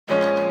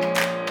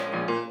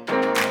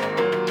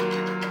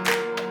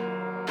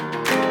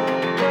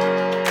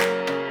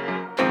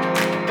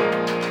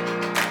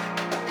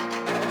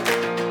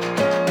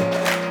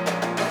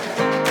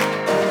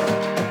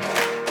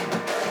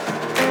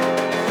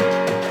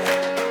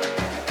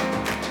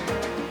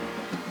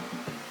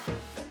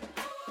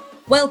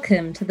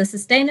Welcome to the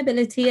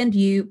Sustainability and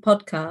You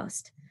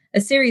podcast, a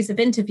series of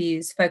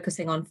interviews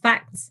focusing on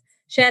facts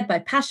shared by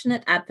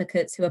passionate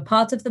advocates who are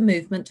part of the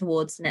movement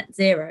towards net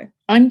zero.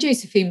 I'm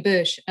Josephine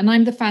Bush, and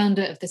I'm the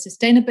founder of the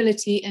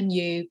Sustainability and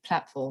You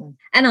platform.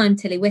 And I'm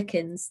Tilly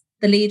Wickens,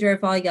 the leader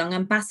of our Young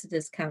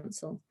Ambassadors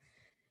Council.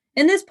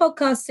 In this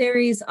podcast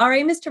series, our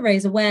aim is to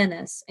raise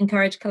awareness,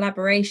 encourage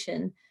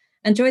collaboration,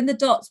 and join the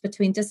dots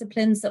between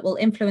disciplines that will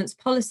influence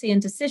policy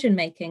and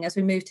decision-making as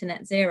we move to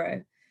net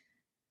zero.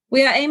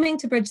 We are aiming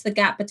to bridge the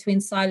gap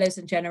between silos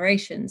and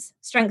generations,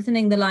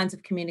 strengthening the lines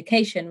of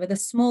communication with a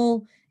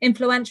small,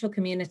 influential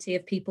community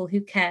of people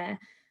who care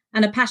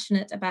and are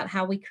passionate about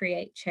how we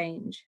create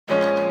change.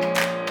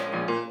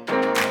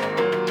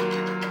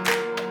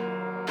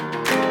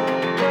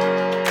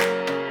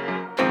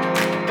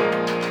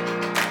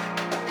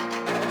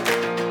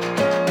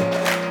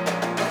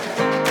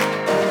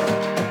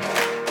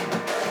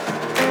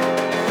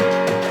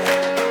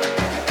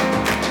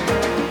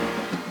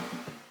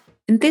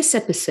 In this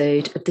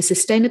episode of the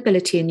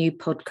Sustainability and You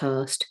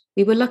podcast,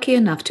 we were lucky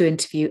enough to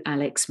interview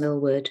Alex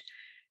Milward,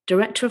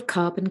 Director of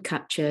Carbon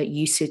Capture,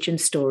 Usage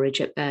and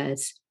Storage at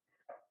BEIS.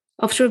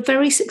 After a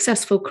very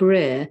successful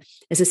career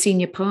as a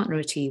senior partner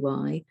at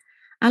EY,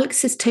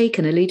 Alex has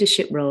taken a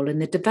leadership role in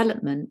the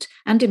development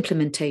and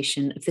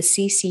implementation of the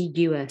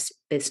CCUS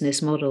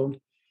business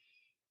model.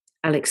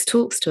 Alex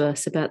talks to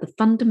us about the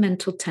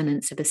fundamental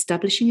tenets of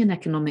establishing an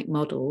economic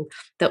model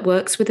that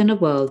works within a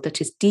world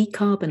that is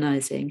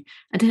decarbonising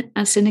and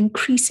at an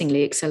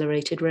increasingly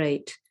accelerated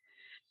rate,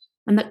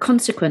 and that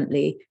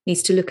consequently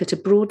needs to look at a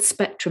broad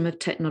spectrum of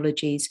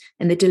technologies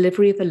in the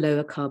delivery of a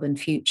lower carbon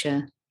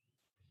future.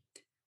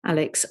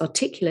 Alex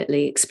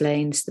articulately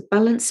explains the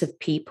balance of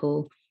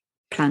people,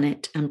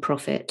 planet and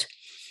profit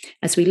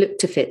as we look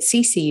to fit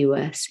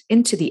CCUS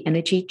into the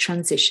energy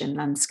transition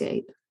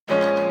landscape.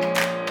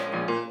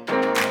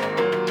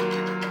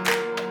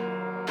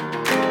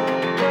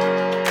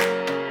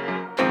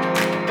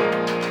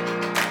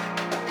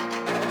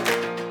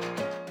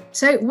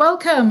 So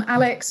welcome,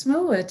 Alex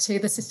Milward, to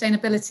the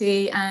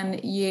Sustainability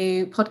and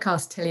You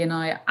podcast. Tilly and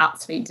I are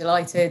absolutely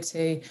delighted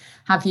to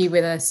have you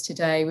with us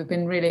today. We've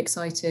been really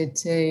excited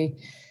to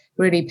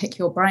really pick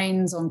your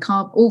brains on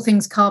all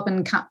things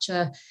carbon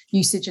capture,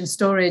 usage and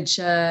storage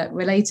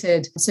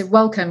related. So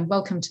welcome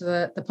to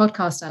the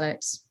podcast,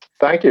 Alex.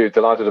 Thank you.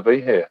 Delighted to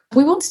be here.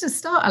 We wanted to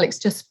start, Alex,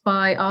 just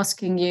by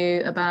asking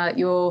you about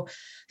your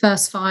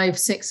first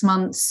 5-6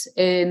 months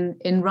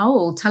in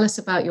role. Tell us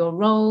about your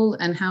role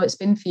and how it's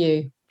been for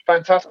you.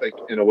 Fantastic,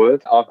 in a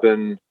word. I've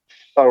been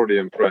thoroughly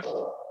impressed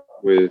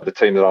with the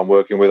team that I'm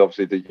working with.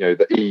 Obviously,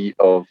 the E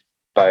of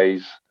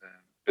BEIS,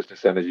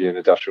 Business, Energy and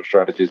Industrial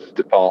Strategies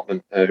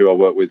department, who I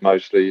work with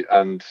mostly,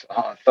 and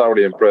I'm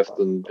thoroughly impressed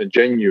and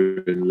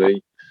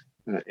genuinely,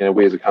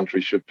 we as a country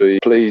should be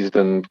pleased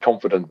and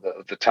confident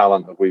of the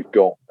talent that we've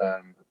got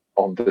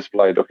on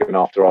display, looking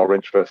after our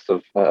interests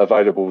of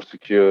available,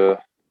 secure,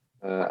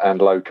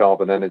 and low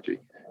carbon energy.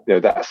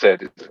 That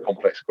said, it's a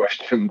complex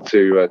question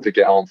to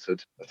get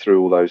answered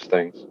through all those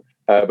things.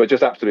 But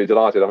just absolutely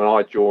delighted. I mean,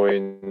 I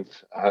joined,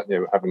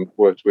 having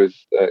worked with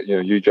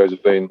you,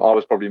 Josephine. I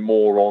was probably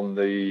more on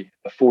the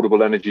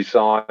affordable energy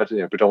side,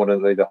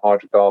 predominantly the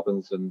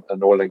hydrocarbons and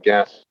oil and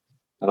gas.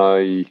 And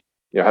I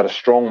had a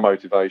strong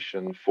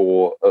motivation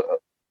for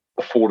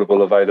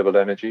affordable, available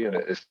energy, and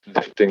it's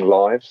lifting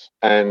lives.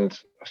 And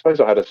I suppose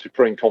I had a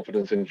supreme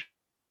confidence in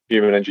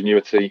human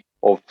ingenuity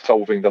of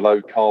solving the low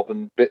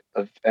carbon bit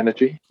of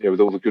energy, with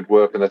all the good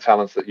work and the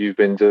talents that you've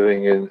been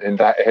doing in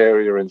that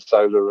area, in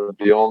solar and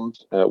beyond,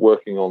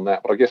 working on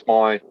that. But I guess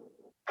my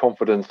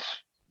confidence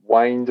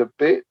waned a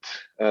bit,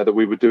 that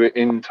we would do it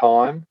in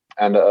time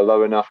and at a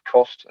low enough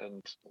cost.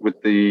 And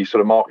with the sort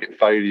of market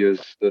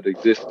failures that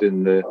exist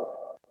in the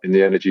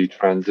energy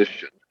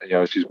transition,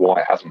 this is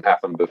why it hasn't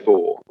happened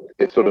before.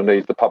 It sort of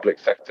needs the public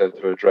sector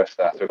to address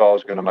that. So if I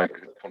was going to make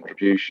a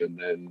contribution,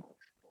 then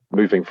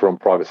moving from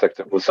private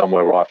sector was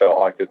somewhere where I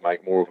felt I could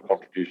make more of a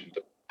contribution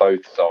to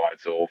both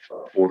sides of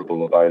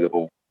affordable,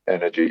 available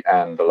energy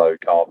and the low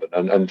carbon,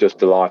 and just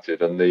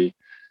delighted. And the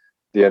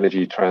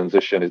energy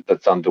transition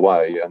that's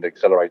underway and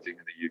accelerating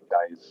in the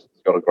UK has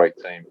got a great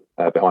team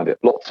behind it.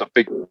 Lots of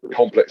big,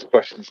 complex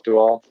questions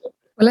to answer.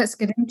 Well, let's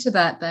get into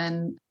that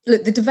then.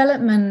 Look, the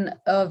development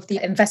of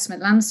the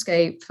investment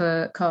landscape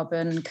for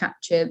carbon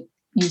capture,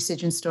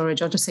 usage and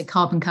storage, I'll just say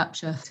carbon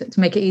capture to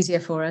make it easier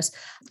for us,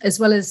 as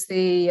well as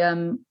the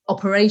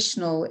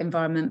operational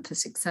environment for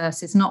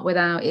success, is not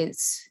without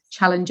its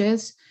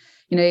challenges.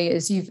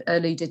 As you've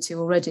alluded to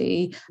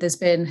already, there's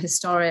been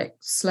historic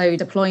slow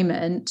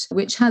deployment,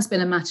 which has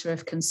been a matter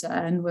of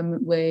concern when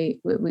we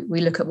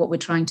look at what we're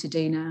trying to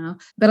do now.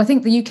 But I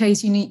think the UK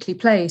is uniquely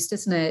placed,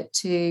 isn't it,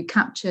 to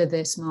capture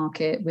this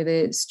market with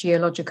its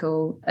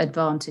geological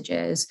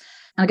advantages.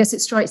 And I guess it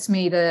strikes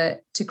me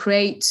that to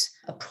create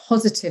a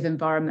positive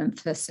environment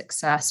for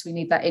success, we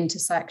need that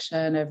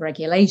intersection of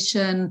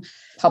regulation,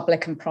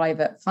 public and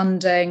private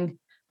funding,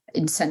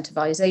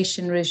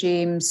 incentivization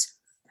regimes,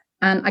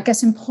 and I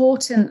guess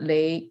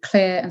importantly,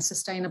 clear and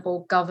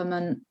sustainable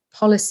government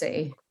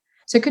policy.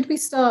 So could we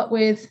start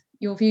with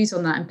your views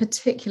on that, and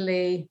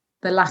particularly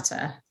the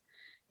latter,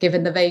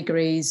 given the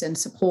vagaries and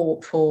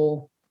support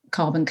for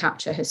carbon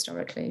capture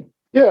historically?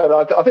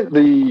 Yeah, I think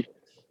the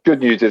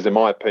good news is, in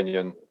my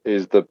opinion,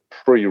 is the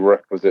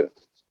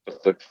prerequisites for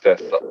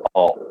success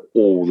are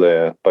all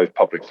there, both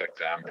public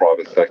sector and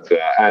private sector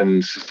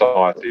and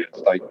society and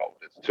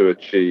stakeholders, to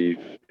achieve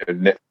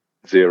net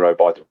zero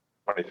by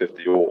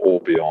 2050 or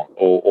beyond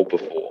or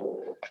before.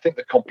 I think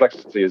the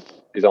complexity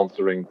is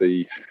answering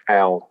the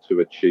how to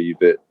achieve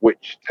it,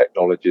 which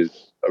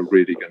technologies are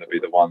really going to be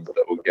the ones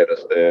that will get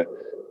us there,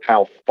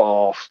 how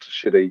fast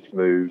should each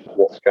move,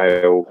 what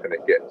scale can it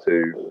get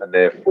to, and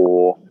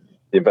therefore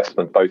the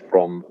investment both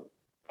from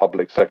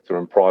public sector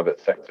and private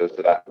sector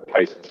to that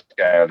pace and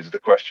scale is the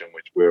question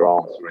which we're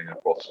answering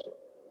across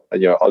a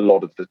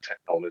lot of the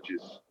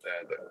technologies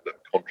that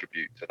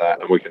contribute to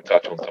that, and we can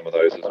touch on some of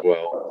those as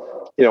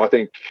well. I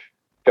think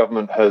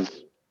government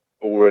has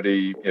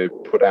already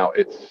put out,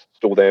 it's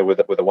still there with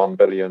a $1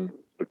 billion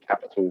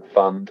capital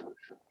fund,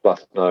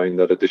 plus knowing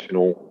that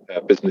additional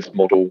business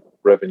model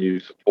revenue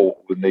support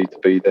would need to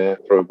be there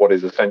for what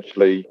is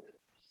essentially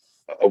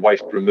a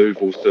waste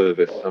removal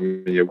service. I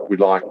mean, we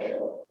like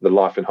the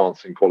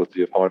life-enhancing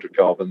quality of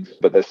hydrocarbons,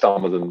 but there's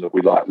some of them that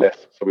we like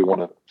less, so we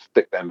want to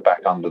stick them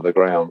back under the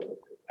ground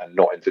and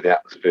not into the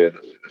atmosphere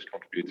that's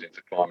contributing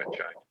to climate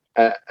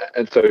change.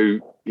 And so,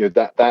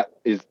 that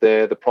is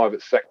there. The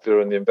private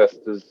sector and the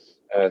investors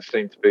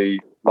seem to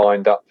be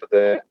lined up for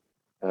there.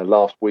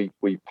 Last week,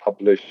 we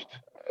published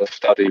a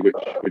study which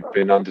we'd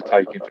been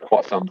undertaking for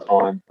quite some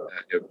time.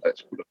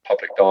 That's called a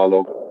public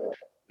dialogue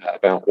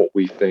about what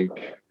we think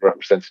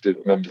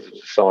representative members of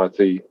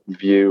society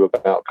view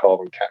about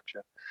carbon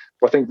capture.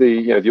 I think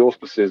the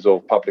auspices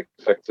of public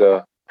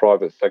sector,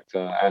 private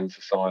sector, and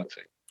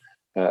society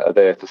are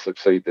there to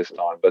succeed this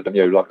time. But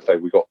like I say,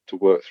 we've got to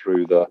work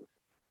through the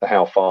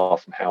how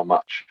fast and how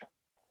much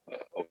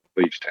of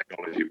each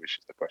technology, which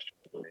is the question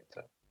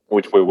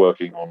which we're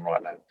working on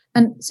right now.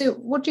 And so,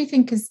 what do you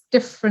think is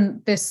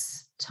different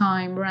this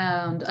time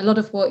round? A lot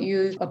of what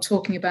you are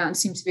talking about and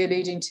seem to be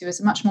alluding to is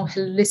a much more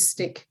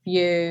holistic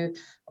view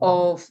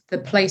of the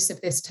place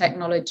of this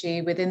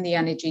technology within the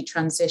energy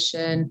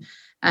transition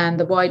and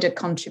the wider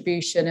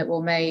contribution it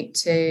will make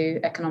to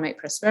economic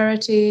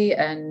prosperity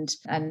and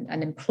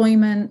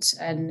employment.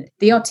 And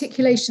the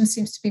articulation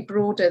seems to be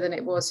broader than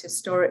it was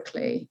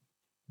historically.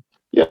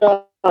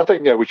 Yeah, I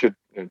think we should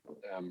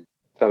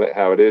tell it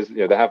how it is.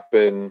 There have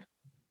been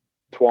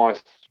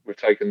twice we've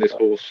taken this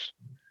horse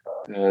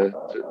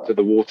to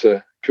the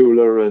water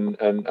cooler, and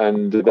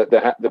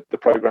the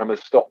program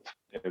has stopped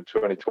in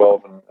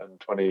 2012 and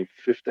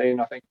 2015,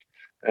 I think.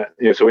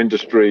 So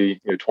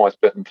industry, twice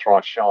bitten,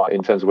 thrice shy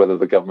in terms of whether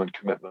the government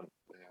commitment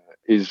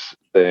is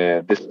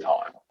there this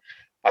time.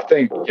 I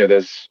think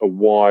there's a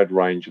wide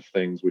range of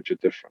things which are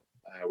different,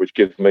 which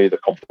gives me the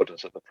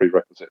confidence that the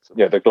prerequisites.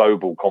 The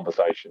global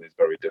conversation is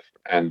very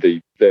different,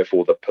 and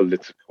therefore the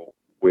political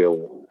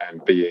will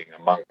and being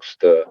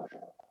amongst the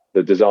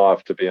desire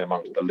to be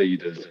amongst the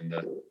leaders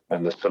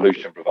and the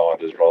solution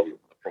providers rather than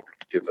the problem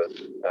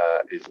givers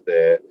is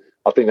there.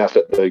 I think that's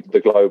at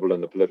the global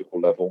and the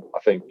political level. I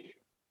think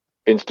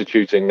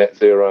instituting net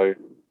zero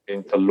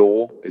into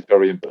law is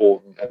very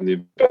important, and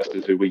the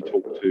investors who we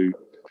talk to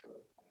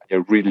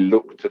really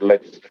look to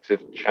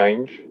legislative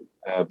change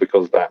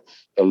because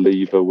that's a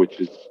lever which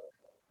is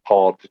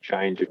hard to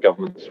change if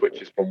government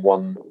switches from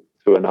one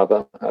to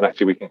another. And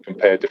actually we can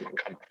compare different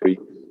country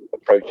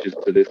approaches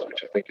to this,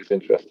 which I think is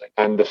interesting.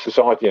 And the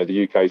society,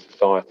 the UK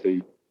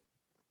society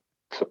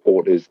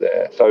support is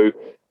there. So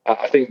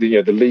I think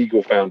the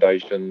legal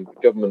foundation,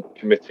 government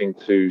committing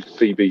to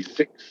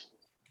CB6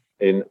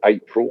 in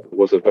April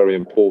was a very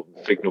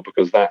important signal,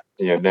 because that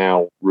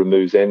now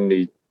removes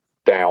any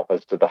doubt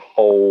as to the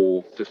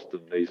whole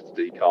system needs to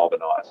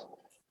decarbonise.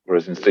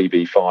 Whereas in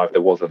CB5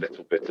 there was a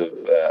little bit of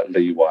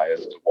leeway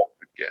as to what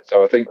could get.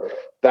 So I think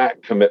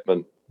that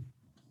commitment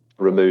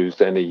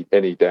removes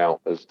any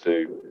doubt as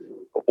to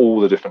all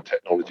the different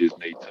technologies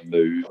need to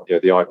move. The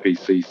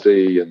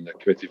IPCC and the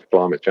Committee for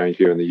Climate Change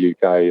here in the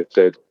UK have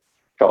said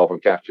carbon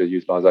capture,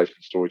 utilisation,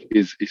 and storage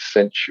is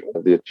essential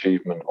to the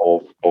achievement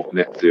of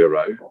net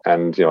zero.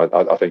 And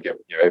I think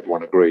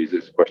everyone agrees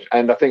it's a question.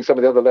 And I think some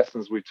of the other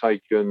lessons we've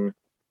taken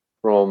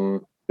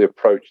from the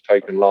approach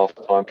taken last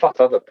time, plus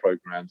other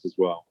programs as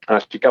well. And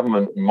actually,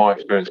 government, in my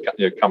experience,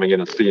 coming in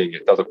and seeing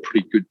it, does a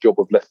pretty good job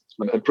of lessons.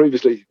 And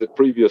previously, the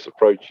previous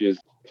approach is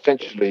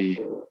essentially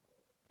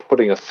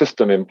putting a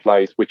system in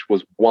place which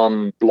was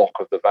one block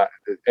of the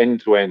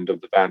end to end of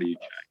the value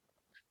chain.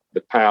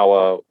 The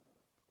power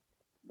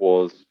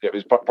was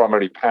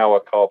primarily power,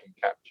 carbon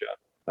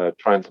capture,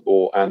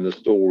 transport, and the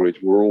storage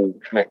were all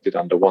connected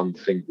under one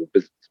single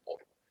business model.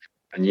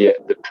 And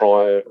yet the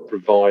prior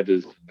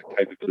providers and the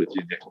capability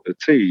and the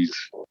expertise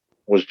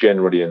was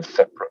generally in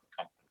separate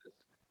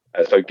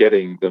companies. So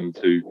getting them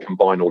to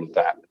combine all of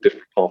that, the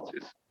different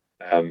parties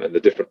and the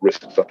different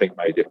risks, I think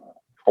made it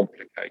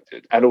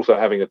complicated. And also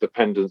having a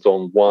dependence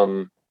on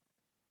one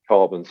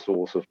carbon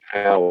source of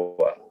power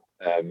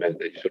meant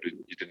that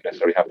you didn't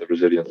necessarily have the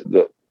resilience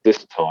that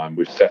this time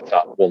we've set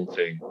up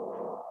wanting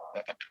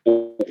a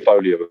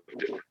portfolio of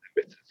different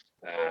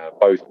emitters,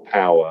 both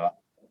power,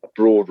 a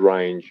broad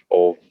range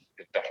of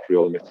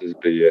industrial emitters,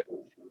 be it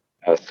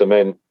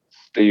cement,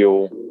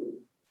 steel,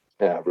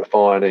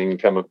 refining,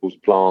 chemicals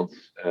plants,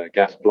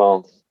 gas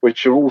plants,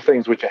 which are all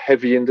things which are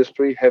heavy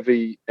industry,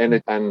 heavy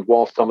energy. And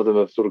whilst some of them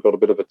have sort of got a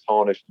bit of a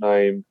tarnished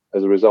name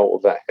as a result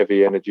of that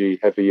heavy energy,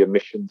 heavy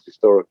emissions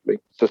historically,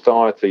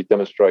 society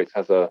demonstrates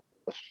has a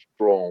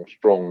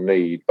strong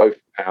need, both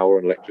for power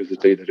and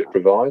electricity that it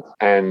provides,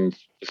 and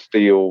for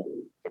steel,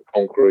 for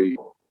concrete,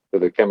 for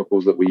the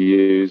chemicals that we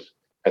use.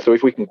 And so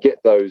if we can get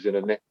those in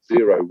a net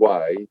zero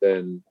way,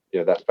 then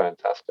that's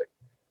fantastic.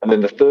 And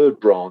then the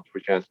third branch,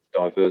 which adds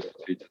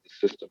diversity to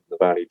the system, the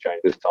value chain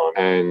this time,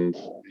 and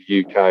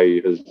the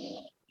UK has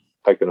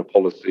taken a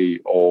policy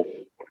of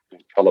what it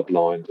calls colour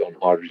blind on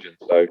hydrogen.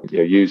 So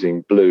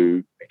using blue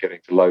and getting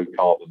to low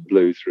carbon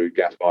blue through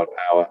gas-fired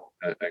power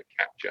and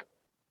capture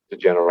to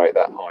generate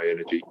that high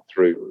energy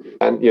through.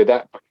 And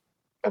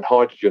and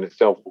hydrogen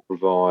itself will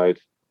provide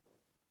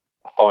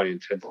a high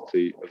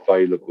intensity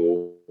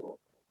available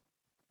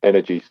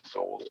energy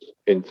source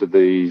into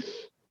these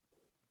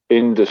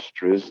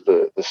industries,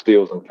 the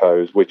steels and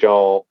co's, which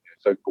are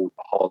so-called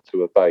hard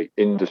to abate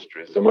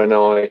industries. And when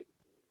I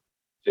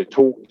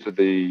talk to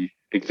the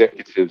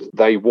executives,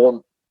 they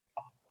want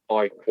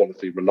high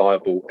quality,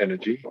 reliable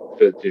energy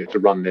to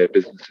run their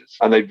businesses,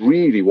 and they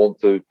really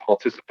want to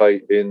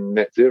participate in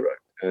net zero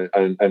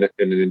and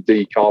in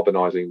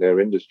decarbonising their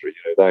industry.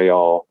 They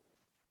are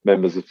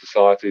members of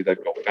society,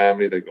 they've got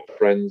family, they've got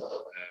friends,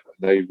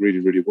 and they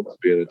really want to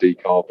be in a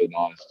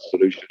decarbonised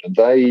solution. And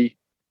they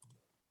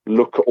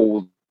look at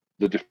all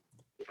the different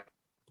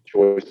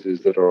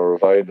choices that are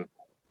available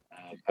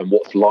and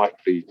what's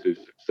likely to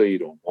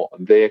succeed or not.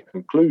 And their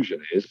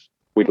conclusion is,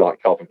 we'd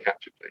like carbon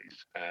capture,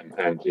 please,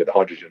 and the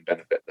hydrogen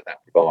benefit that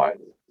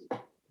provides,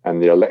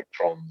 and the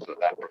electrons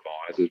that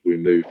provides as we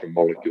move from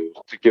molecules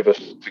to give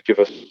us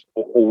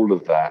all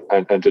of that,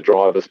 and to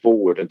drive us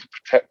forward and to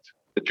protect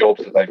the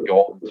jobs that they've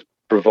got, and to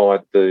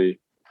provide the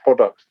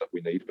products that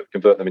we need, but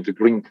convert them into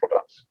green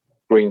products,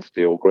 green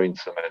steel, green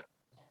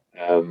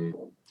cement.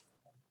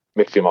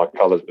 Mixing my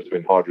colours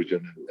between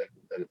hydrogen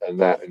and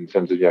that, in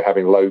terms of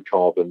having low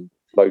carbon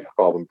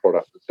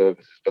products and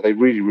services, but they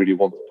really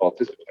want to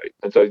participate,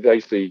 and so they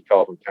see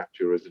carbon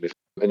capture as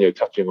and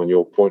touching on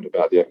your point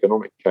about the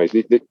economic case,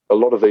 a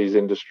lot of these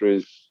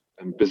industries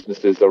and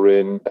businesses are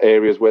in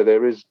areas where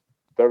there is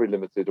very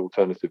limited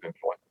alternative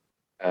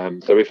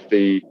employment. So if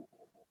the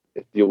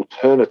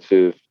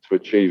alternative to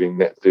achieving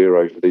net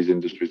zero for these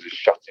industries is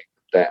shutting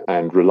them down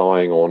and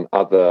relying on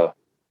other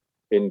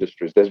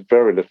industries, there's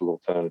very little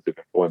alternative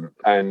employment.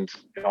 And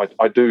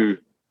I do,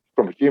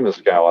 from a human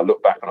scale, I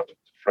look back and I talk to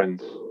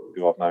friends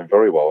who I've known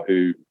very well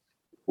who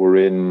were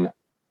in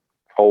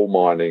coal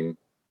mining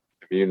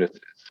communities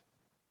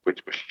which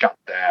were shut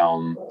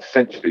down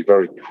essentially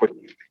very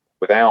quickly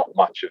without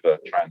much of a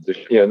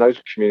transition. And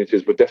those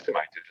communities were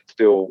decimated and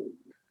still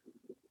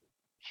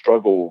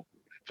struggle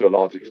to a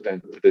large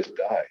extent to this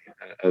day,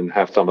 and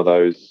have some of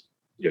those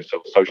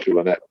sort of social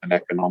and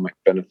economic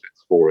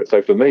benefits for it.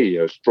 So for me,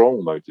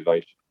 strong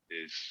motivation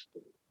is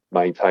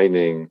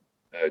maintaining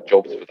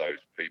jobs for those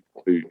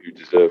people who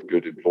deserve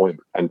good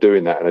employment, and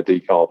doing that in a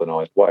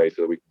decarbonised way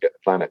so that we can get the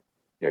planet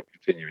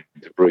continuing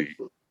to breathe,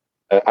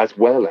 as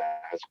well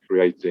as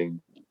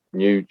creating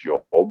new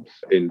jobs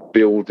in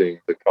building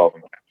the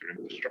carbon capture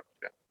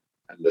infrastructure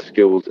and the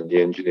skills and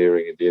the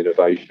engineering and the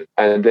innovation.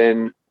 And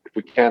then if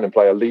we can, and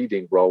play a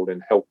leading role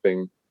in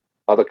helping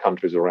other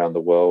countries around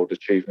the world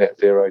achieve net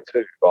zero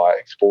too, by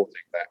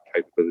exporting that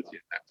capability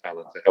and that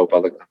talent to help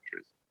other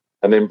countries,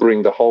 and then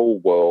bring the whole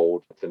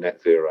world to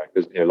net zero.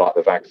 Because like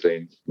the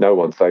vaccines, no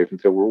one's safe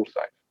until we're all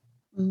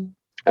safe.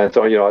 And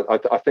so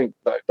I think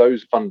that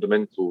those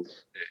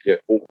fundamentals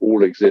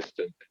all exist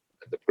in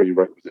the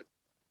prerequisites.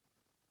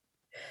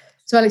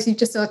 So Alex, you've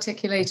just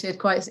articulated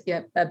quite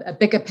a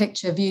bigger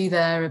picture view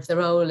there of the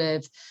role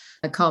of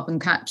carbon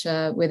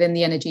capture within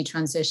the energy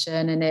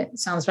transition, and it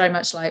sounds very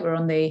much like we're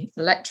on the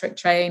electric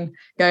train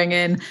going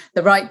in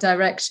the right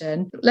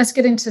direction. Let's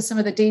get into some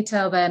of the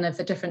detail then of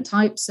the different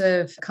types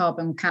of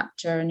carbon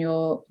capture and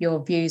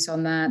your views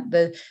on that.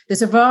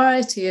 There's a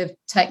variety of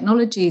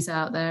technologies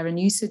out there and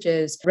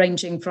usages,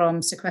 ranging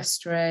from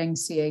sequestering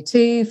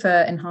CO2 for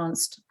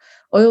enhanced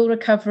oil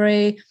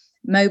recovery,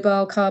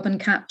 mobile carbon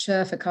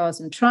capture for cars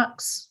and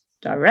trucks,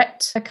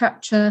 direct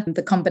capture,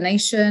 the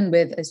combination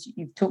with, as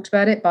you've talked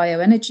about it,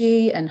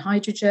 bioenergy and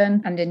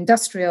hydrogen, and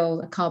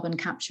industrial carbon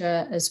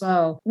capture as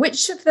well.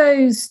 Which of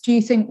those do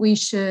you think we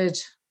should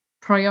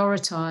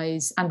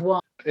prioritise, and why?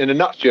 In a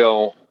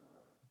nutshell,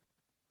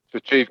 to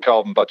achieve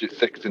carbon budget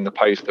 6 in the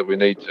pace that we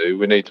need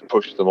to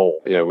push them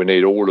all. We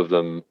need all of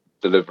them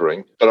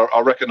delivering, but I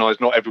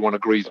recognise not everyone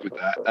agrees with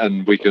that,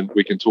 and we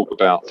can talk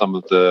about some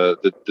of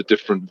the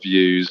different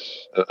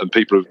views, and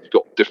people have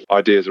got different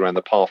ideas around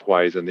the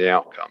pathways and the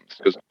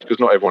outcomes, because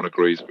not everyone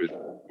agrees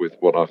with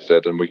what I've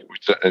said, and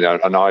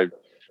and I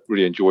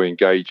really enjoy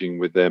engaging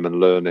with them and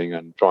learning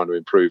and trying to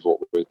improve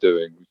what we're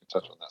doing. We can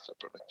touch on that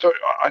separately. So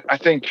I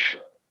think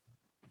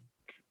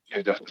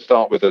to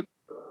start with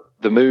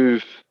the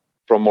move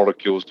from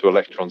molecules to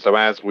electrons. So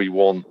as we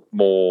want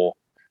more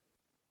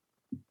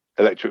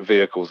electric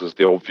vehicles as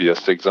the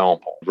obvious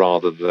example,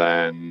 rather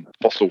than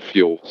fossil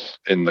fuels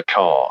in the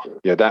car,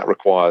 that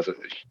requires a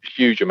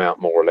huge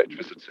amount more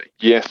electricity.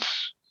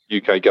 Yes,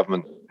 UK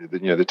government, the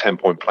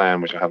 10-point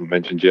plan, which I haven't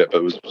mentioned yet,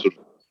 but was sort of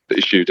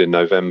issued in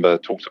November,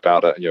 talks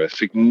about a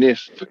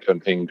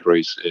significant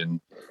increase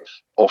in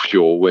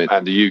offshore wind,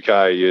 and the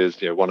UK is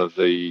one of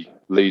the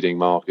leading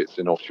markets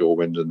in offshore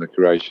wind and the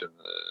creation,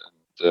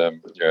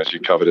 as you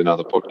covered in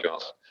other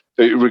podcasts.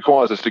 So it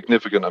requires a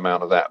significant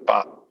amount of that,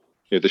 but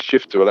the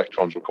shift to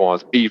electrons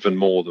requires even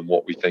more than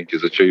what we think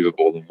is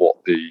achievable and what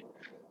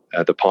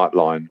the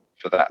pipeline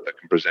for that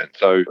can present.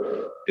 So,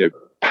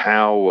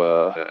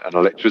 power and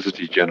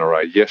electricity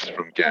generated, yes,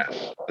 from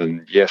gas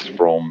and yes,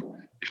 from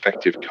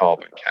effective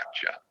carbon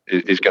capture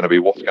is going to be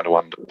what's going to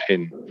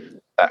underpin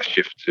that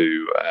shift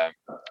to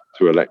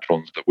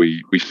electrons that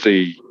we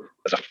see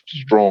as a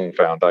strong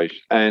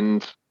foundation.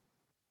 And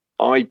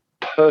I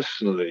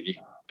personally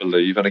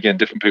believe, and again,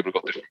 different people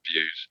have got different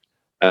views,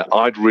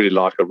 I'd really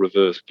like a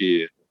reverse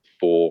gear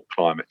for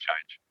climate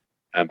change.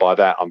 And by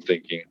that, I'm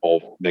thinking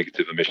of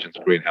negative emissions,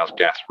 greenhouse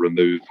gas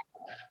removal.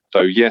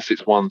 So yes,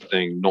 it's one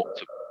thing not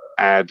to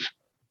add to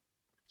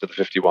the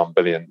 51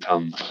 billion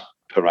tonnes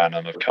per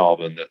annum of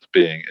carbon that's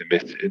being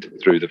emitted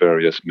through the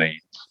various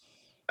means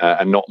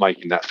and not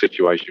making that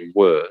situation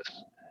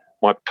worse.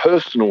 My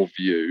personal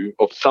view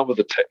of some of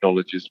the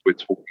technologies we're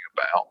talking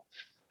about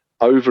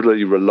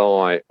overly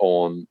rely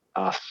on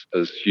us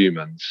as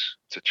humans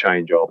to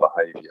change our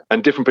behaviour.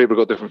 And different people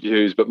have got different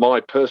views, but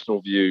my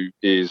personal view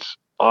is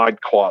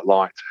I'd quite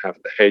like to have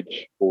the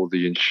hedge or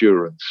the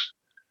insurance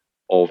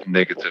of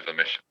negative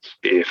emissions.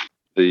 If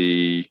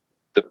the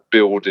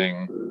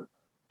building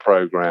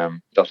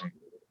programme doesn't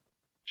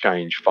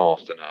change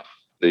fast enough,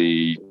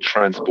 the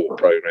transport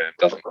programme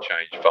doesn't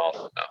change fast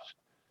enough,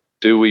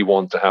 do we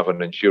want to have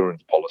an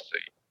insurance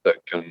policy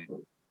that can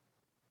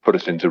put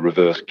us into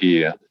reverse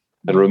gear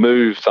and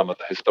remove some of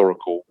the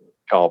historical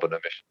carbon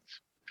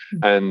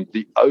emissions? And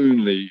the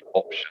only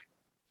option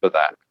for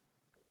that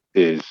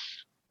is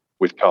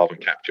with carbon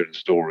capture and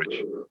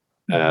storage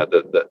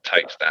that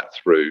takes that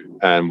through,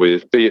 and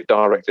with be it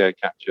direct air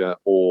capture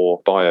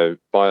or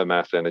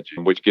biomass energy,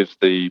 which gives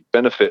the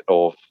benefit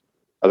of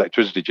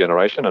electricity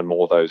generation and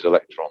more of those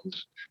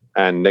electrons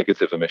and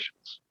negative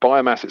emissions.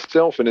 Biomass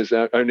itself in its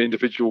own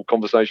individual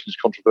conversation is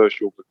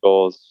controversial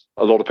because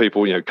a lot of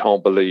people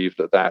can't believe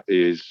that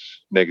is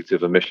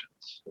negative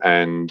emissions,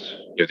 and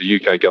the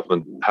UK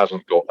government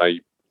hasn't got a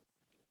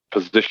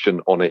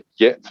position on it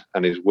yet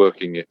and is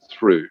working it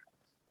through.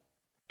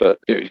 But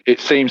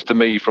it seems to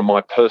me, from my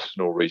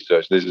personal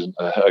research, this isn't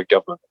a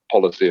government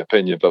policy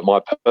opinion, but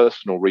my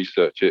personal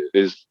research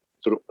is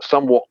sort of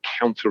somewhat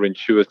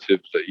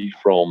counterintuitively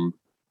from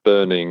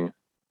burning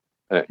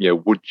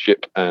wood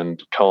chip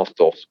and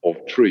cast-offs of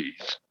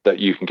trees that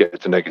you can get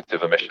to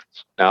negative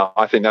emissions. Now,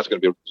 I think that's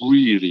going to be a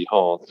really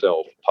hard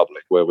sell for the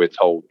public, where we're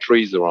told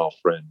trees are our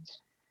friends.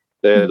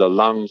 They're the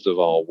lungs of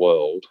our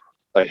world.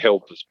 They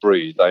help us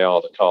breathe. They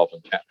are the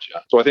carbon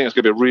capture. So I think it's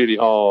going to be a really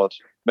hard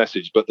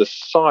message, but the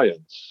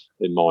science,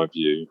 in my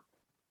view,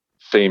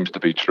 seems to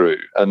be true.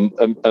 And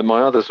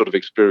my other sort of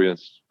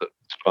experience that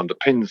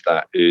underpins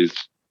that is,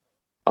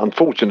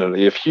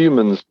 unfortunately, if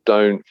humans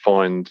don't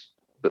find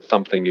that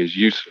something is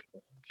useful,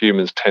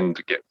 humans tend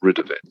to get rid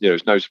of it.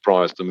 It's no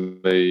surprise to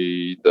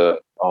me that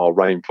our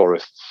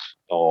rainforests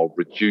are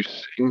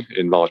reducing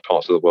in large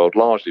parts of the world,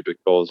 largely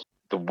because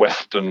the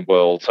Western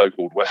world,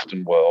 so-called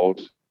Western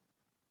world,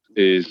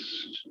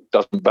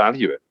 doesn't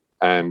value it,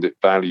 and it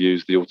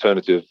values the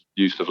alternative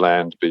use of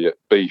land, be it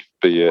beef,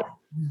 be it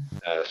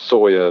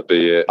soya,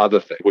 be it other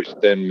things, which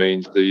then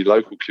means the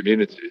local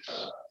communities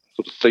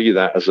sort of see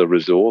that as a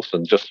resource.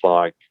 And just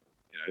like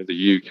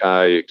the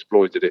UK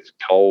exploited its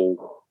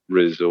coal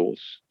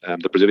resource,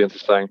 the Brazilians are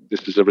saying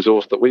this is a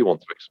resource that we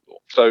want to explore.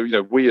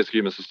 So we as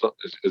humans,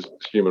 as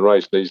human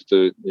race, needs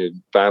to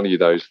value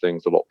those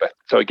things a lot better.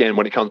 So again,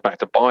 when it comes back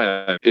to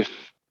bio, if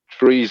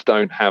trees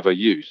don't have a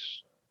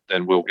use,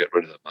 then we'll get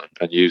rid of them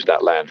and use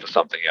that land for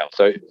something else.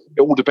 So it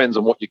all depends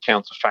on what your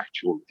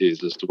counterfactual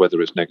is as to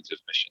whether it's negative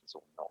emissions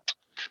or not,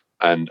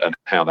 and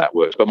how that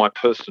works. But my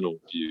personal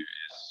view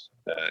is,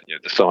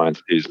 the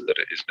science is that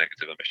it is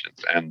negative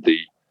emissions, and the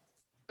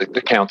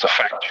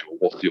counterfactual,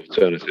 what the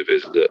alternative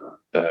is,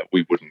 that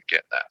we wouldn't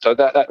get that. So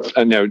that's,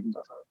 and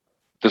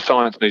the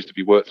science needs to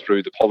be worked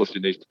through, the policy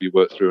needs to be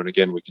worked through, and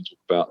again, we can talk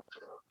about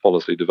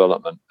policy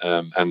development,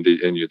 and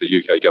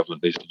the UK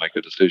government needs to make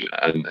a decision,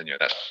 and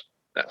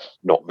that's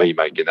not me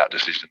making that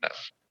decision.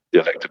 That's the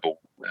electable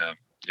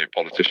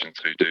politicians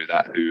who do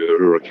that, who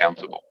are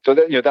accountable. So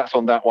that's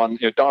on that one.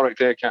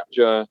 Direct air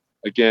capture,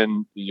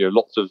 again,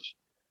 lots of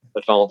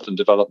advance and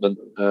development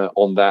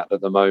on that at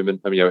the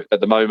moment.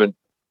 At the moment,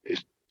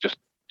 it's just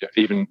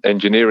even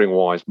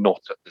engineering-wise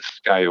not at the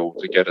scale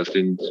to get us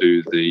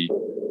into the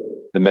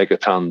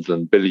megatons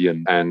and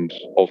billion, and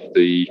of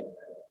the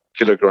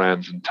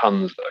kilograms and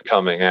tons that are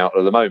coming out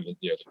at the moment.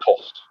 The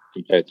cost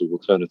compared to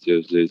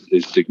alternatives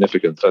is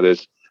significant. So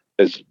there's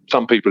there's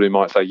some people who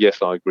might say, yes,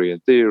 I agree in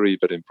theory,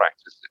 but in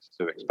practice, it's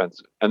too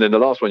expensive. And then the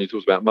last one you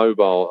talked about,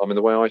 mobile. I mean,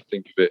 the way I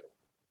think of it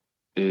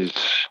is,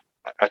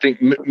 I think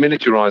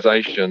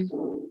miniaturization,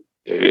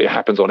 it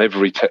happens on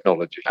every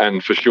technology.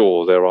 And for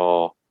sure, there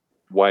are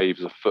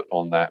waves afoot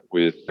on that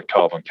with the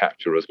carbon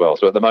capture as well.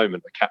 So at the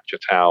moment, the capture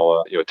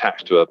tower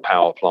attached to a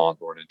power plant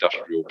or an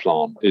industrial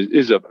plant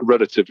is a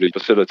relatively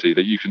facility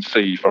that you can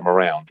see from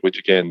around, which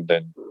again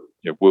then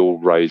will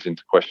raise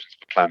into questions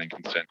for planning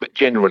consent, but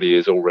generally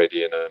is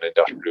already in an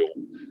industrial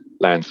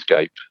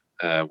landscape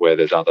where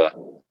there's other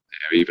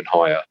even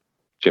higher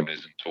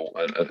chimneys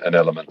and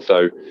elements.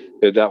 So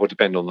that would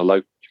depend on the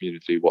local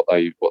community what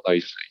they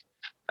see.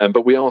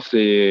 But we are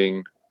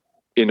seeing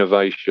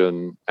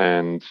innovation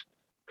and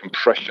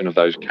compression of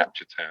those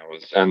capture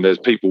towers, and there's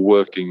people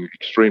working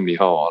extremely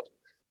hard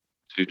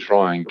to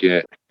try and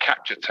get a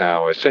capture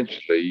tower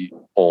essentially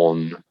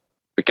on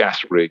a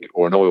gas rig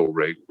or an oil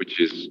rig,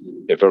 which is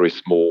a very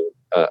small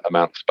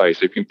amount of space.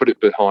 So if you can put it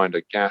behind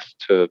a gas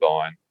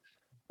turbine,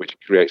 which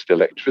creates the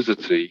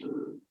electricity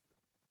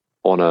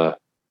on a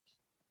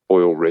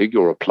oil rig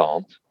or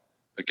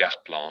a gas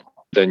plant,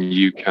 then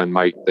you can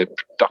make the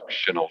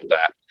production of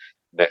that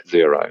net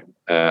zero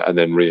and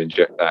then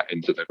re-inject that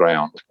into the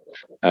ground,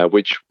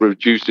 which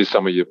reduces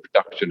some of your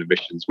production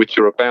emissions, which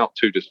are about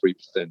 2 to 3%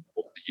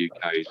 of the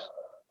UK's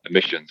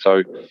emissions.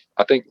 So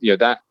I think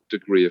that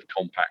degree of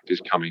compact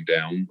is coming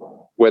down.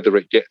 Whether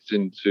it gets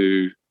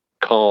into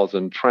cars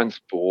and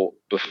transport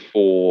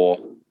before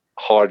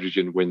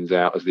hydrogen wins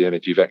out as the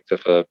energy vector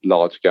for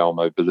large-scale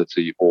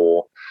mobility,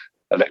 or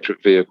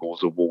electric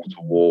vehicles are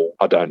wall-to-wall,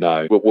 I don't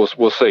know.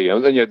 We'll see.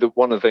 And then,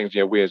 one of the things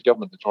we as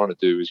government are trying to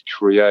do is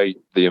create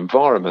the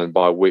environment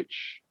by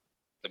which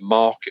the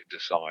market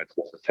decides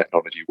what the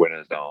technology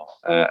winners are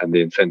and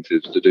the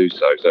incentives to do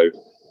so. So,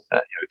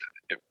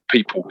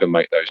 people can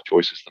make those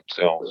choices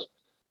themselves.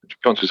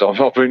 Conscious, I've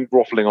been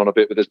waffling on a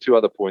bit, but there's two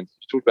other points.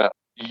 You talked about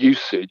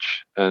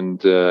usage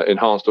and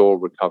enhanced oil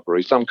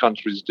recovery. Some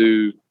countries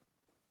do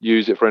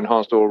use it for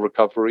enhanced oil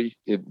recovery.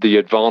 The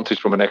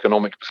advantage from an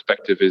economic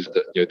perspective is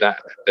that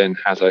that then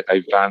has a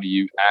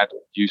value add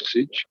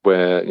usage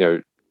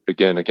where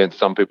again, against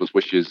some people's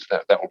wishes,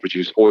 that will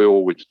produce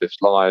oil which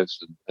lifts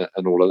lives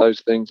and all of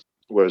those things,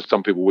 whereas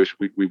some people wish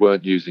we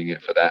weren't using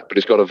it for that. But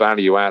it's got a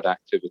value add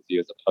activity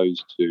as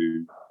opposed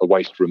to a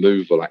waste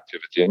removal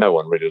activity, and no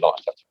one really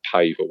likes to have to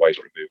pay for waste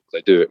removal.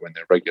 They do it when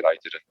they're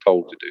regulated and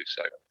told to do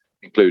so,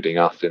 including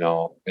us in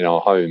our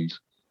homes.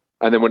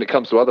 And then when it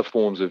comes to other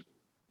forms of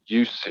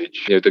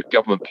usage, the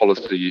government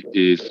policy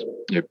is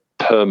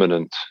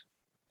permanent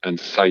and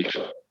safe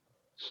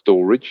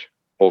storage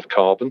of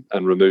carbon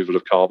and removal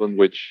of carbon,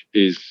 which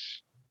is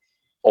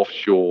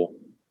offshore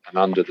and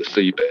under the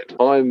seabed.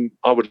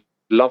 I would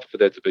love for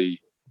there to be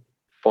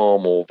far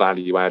more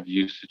value add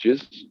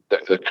usages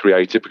that are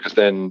created, because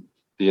then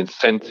the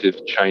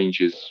incentive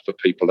changes for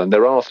people. And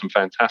there are some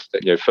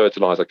fantastic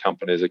fertilizer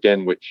companies,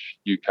 again, which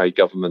UK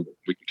government,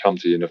 we can come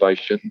to the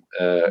innovation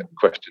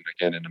question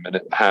again in a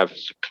minute, have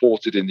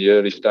supported in the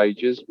early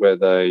stages, where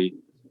they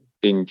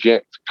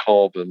inject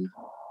carbon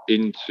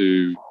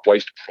into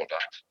waste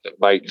product that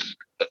makes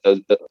a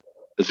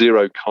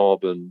zero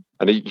carbon,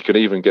 and you can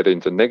even get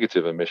into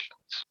negative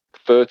emissions,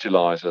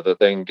 fertilizer that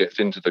then gets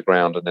into the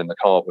ground, and then the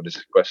carbon is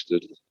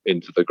sequestered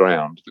into the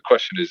ground. The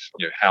question is,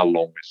 how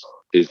long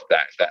is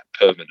that? Is that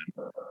permanent,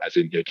 as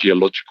in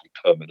geological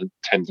permanent,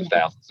 tens of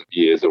thousands of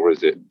years, or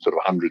is it sort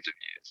of hundreds of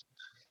years?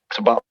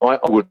 So, but I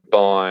would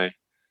buy,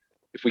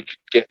 if we could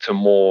get to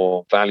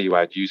more value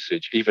add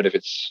usage, even if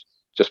it's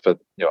just for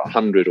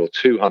 100 or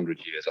 200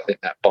 years, I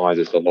think that buys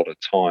us a lot of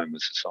time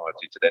as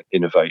society to then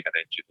innovate and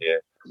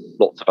engineer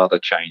lots of other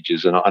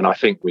changes. And I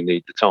think we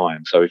need the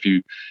time. So if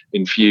you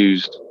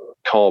infused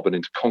carbon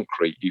into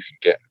concrete, you can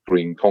get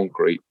green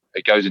concrete.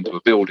 It goes into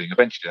a building.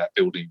 Eventually that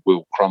building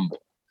will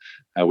crumble,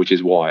 which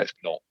is why it's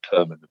not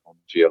permanent on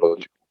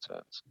geological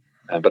terms.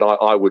 But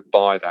I would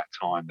buy that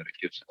time that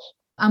it gives us.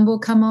 And we'll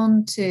come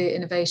on to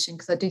innovation,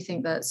 because I do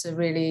think that's a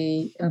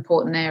really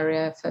important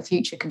area for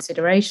future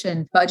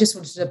consideration. But I just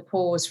wanted to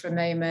pause for a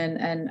moment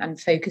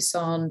and focus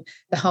on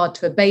the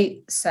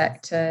hard-to-abate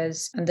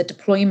sectors. And the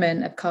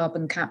deployment of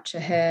carbon capture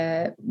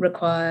here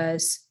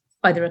requires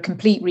either a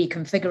complete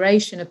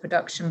reconfiguration of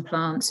production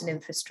plants and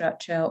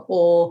infrastructure,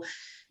 or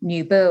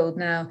new build.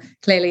 Now,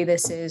 clearly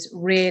this is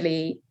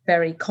really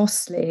very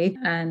costly,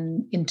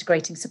 and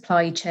integrating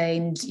supply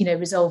chains,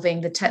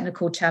 resolving the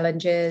technical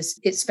challenges,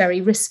 it's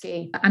very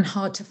risky and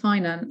hard to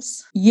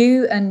finance.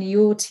 You and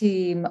your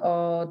team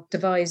are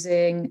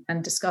devising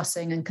and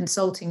discussing and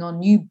consulting on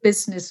new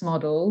business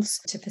models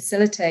to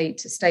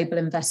facilitate a stable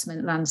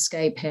investment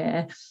landscape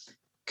here.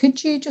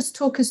 Could you just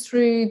talk us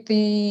through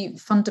the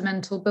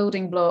fundamental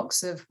building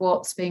blocks of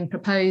what's being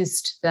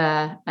proposed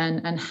there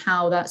and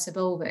how that's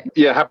evolving?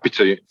 Yeah, happy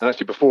to. And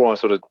actually, before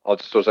I'll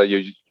just say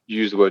you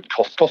use the word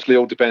cost. Costly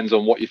all depends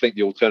on what you think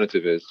the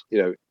alternative is.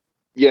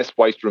 Yes,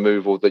 waste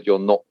removal that you're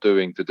not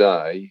doing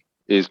today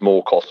is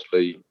more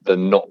costly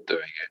than not doing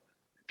it.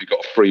 If you've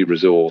got a free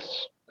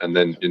resource and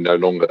then no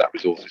longer that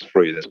resource is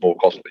free, that's more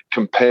costly.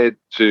 Compared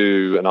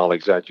to, and I'll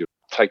exaggerate,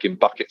 taking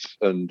buckets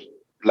and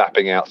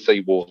lapping out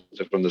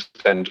seawater from the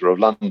centre of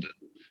London,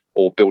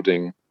 or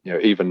building,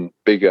 even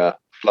bigger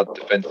flood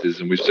defences.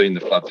 And we've seen the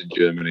floods in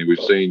Germany, we've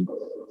seen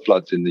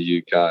floods in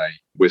the UK.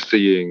 We're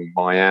seeing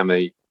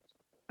Miami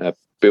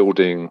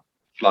building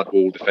flood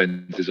wall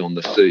defences on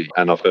the sea,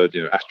 and I've heard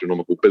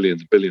astronomical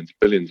billions of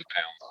pounds.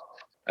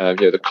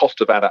 The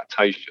cost of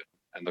adaptation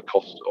and the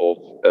cost of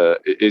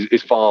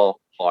is far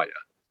higher.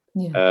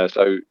 Yeah.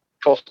 So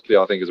costly,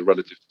 I think, is a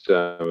relative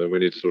term, and we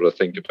need to sort of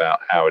think about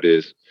how it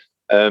is.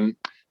 And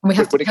we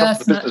have to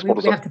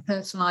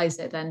personalise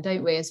it then,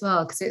 don't we, as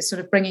well? Because it's sort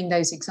of bringing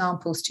those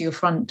examples to your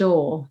front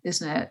door,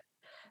 isn't it?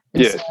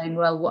 And yes. saying,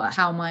 well,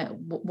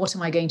 what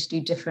am I going to do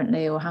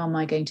differently, or how am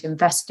I going to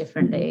invest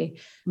differently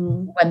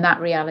when that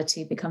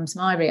reality becomes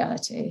my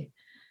reality?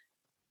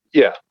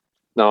 Yeah,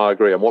 no, I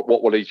agree. And what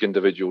will each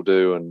individual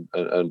do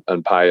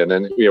and pay, and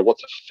then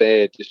what's a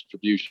fair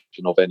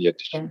distribution of any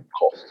additional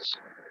costs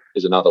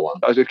is another one.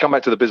 I should come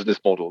back to the business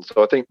model.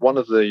 So I think one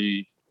of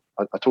I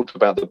talked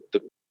about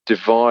the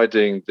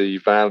dividing the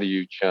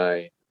value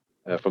chain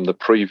from the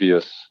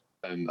previous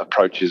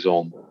approaches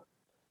on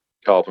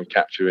carbon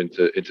capture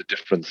into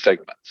different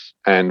segments,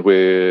 and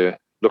we're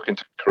looking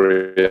to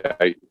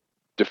create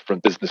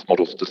different business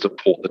models to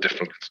support the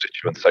different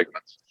constituent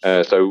segments.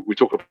 So we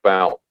talk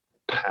about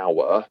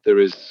power. There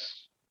is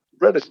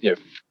relatively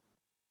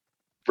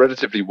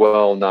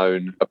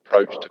well-known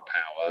approach to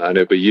power, and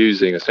it'll be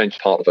using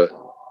essentially part of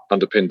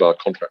underpinned by a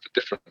contract for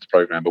difference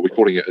program, but we're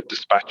calling it a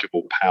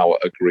dispatchable power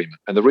agreement.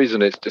 And the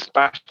reason it's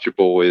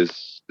dispatchable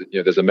is that,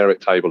 there's a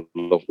merit table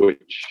of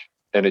which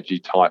energy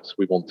types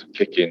we want to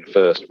kick in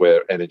first,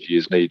 where energy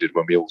is needed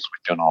when we all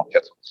switch on our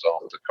kettles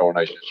after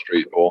Coronation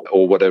Street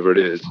or whatever it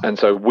is. And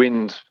so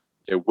wind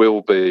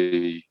will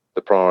be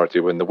the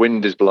priority. When the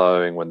wind is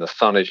blowing, when the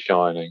sun is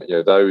shining,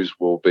 those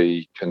will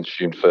be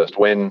consumed first.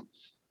 When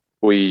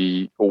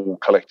we all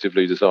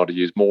collectively decide to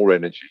use more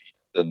energy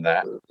than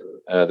that,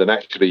 then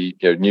actually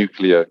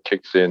nuclear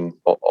kicks in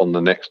on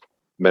the next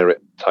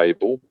merit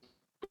table,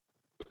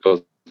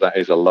 because that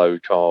is a low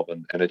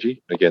carbon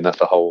energy. Again,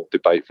 that's a whole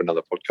debate for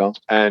another podcast.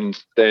 And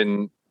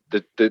then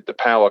the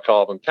power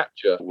carbon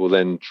capture will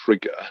then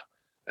trigger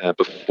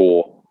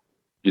before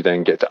you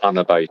then get to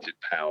unabated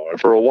power. And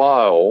for a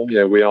while,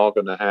 we are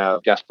going to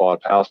have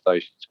gas-fired power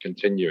stations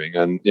continuing,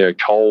 and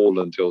coal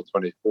until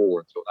 24,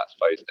 until that's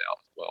phased out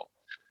as well.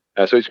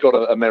 So it's got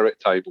a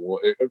merit table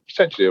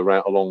essentially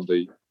along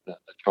the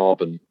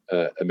carbon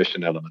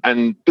emission element.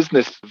 And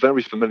business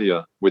very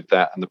familiar with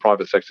that, and the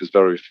private sector is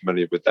very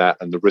familiar with that,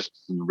 and the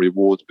risks and the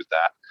rewards with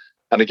that.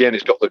 And again,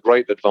 it's got the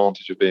great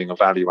advantage of being a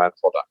value-add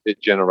product. It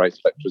generates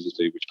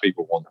electricity, which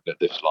people want, and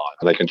it lives life.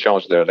 And they can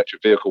charge their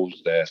electric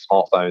vehicles, their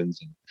smartphones,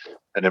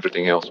 and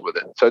everything else with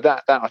it. So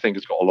that I think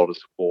has got a lot of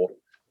support.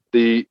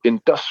 The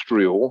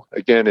industrial,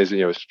 again, is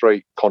a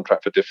straight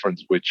contract for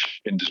difference,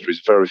 which industry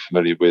is very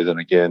familiar with, and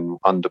again,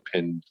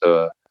 underpinned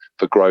the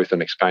growth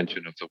and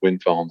expansion of the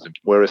wind farms.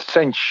 We're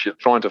essentially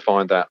trying to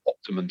find that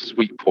optimum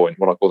sweet point,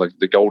 what I call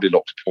the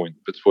Goldilocks point,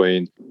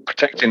 between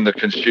protecting the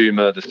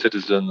consumer, the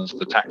citizens,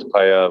 the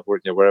taxpayer,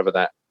 wherever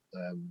that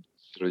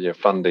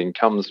funding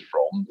comes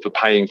from, for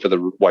paying for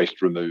the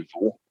waste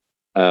removal,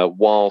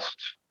 whilst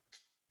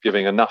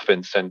giving enough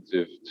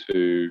incentive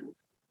to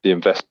the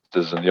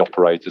investors and the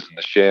operators and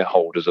the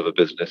shareholders of a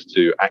business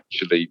to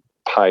actually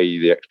pay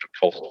the extra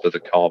cost for the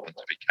carbon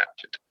to be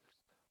captured.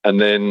 And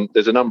then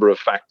there's a number of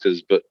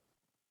factors, but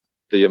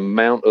the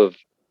amount of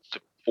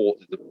support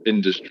that the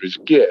industries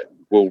get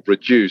will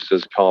reduce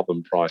as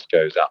carbon price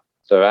goes up.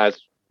 So as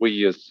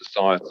we as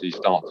society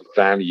start to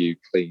value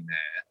clean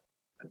air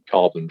and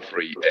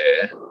carbon-free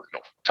air,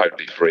 not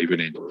totally free, we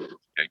need to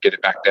get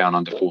it back down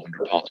under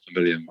 400 parts per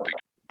million,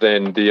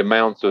 then the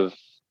amount of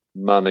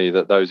money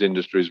that those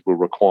industries will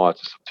require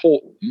to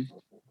support them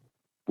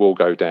will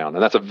go down.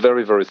 And that's a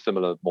very, very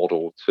similar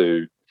model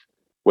to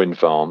wind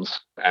farms,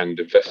 and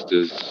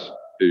investors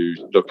who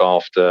look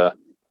after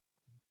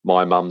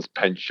my mum's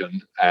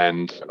pension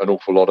and an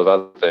awful lot of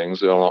other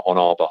things on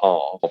our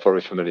behalf are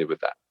very familiar with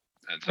that.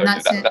 And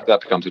so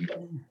that becomes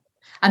important.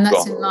 And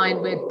that's in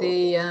line with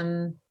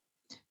the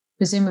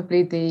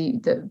presumably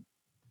the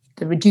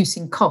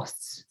reducing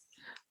costs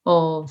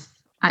of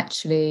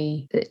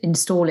actually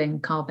installing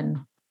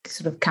carbon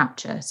sort of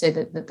capture, so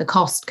that the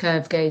cost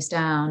curve goes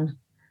down.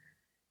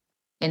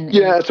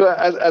 So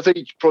as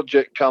each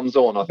project comes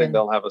on, I think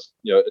they'll have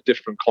a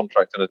different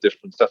contract and a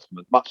different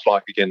settlement, much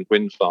like, again,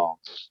 wind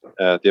farms.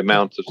 The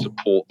amount of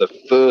support the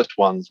first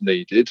ones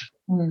needed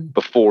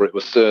before it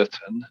was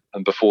certain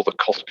and before the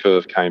cost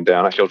curve came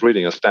down. Actually, I was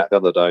reading a stat the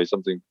other day,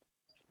 something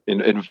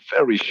in a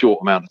very short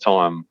amount of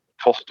time,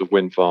 cost of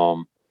wind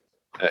farm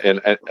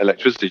in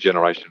electricity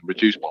generation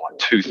reduced by like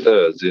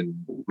 2/3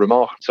 in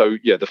remarkable. So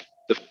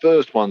the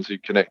first ones who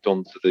connect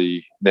onto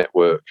the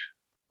network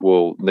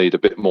will need a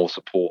bit more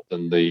support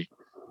than the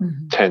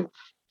 10th,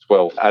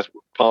 12th,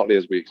 partly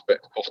as we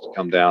expect costs to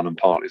come down, and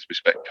partly as we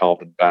expect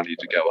carbon value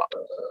to go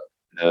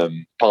up,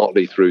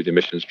 partly through the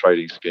emissions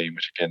trading scheme,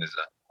 which again is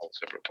whole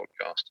separate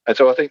podcast. And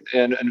so I think,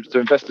 and so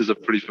investors are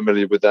pretty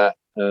familiar with that,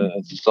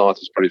 and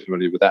society is pretty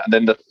familiar with that. And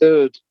then the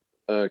third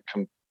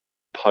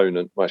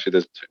component, well, actually,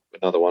 there's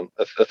another one.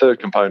 A third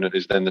component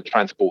is then the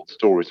transport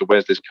story. So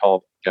where's this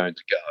carbon going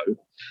to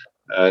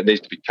go? It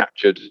needs to be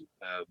captured.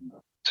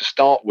 To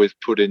start with,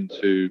 put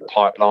into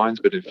pipelines,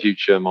 but in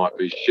future might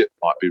be ship,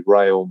 might be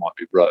rail, might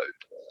be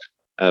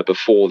road,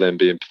 before then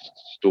being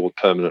stored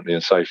permanently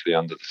and safely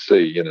under the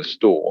sea in a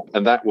store.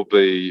 And that will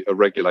be a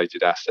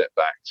regulated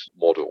asset-backed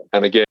model.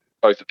 And again,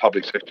 both the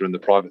public sector and the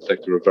private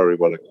sector are very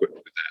well equipped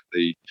with that.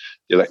 The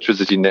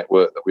electricity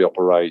network that we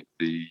operate,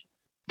 the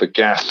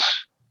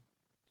gas,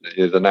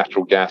 the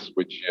natural gas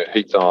which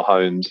heats our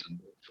homes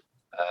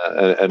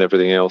and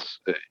everything else,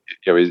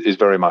 is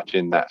very much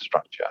in that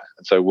structure.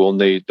 And so we'll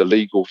need the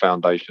legal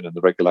foundation and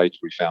the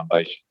regulatory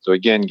foundation. So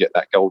again, get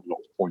that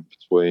Goldilocks point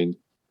between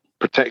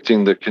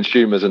protecting the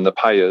consumers and the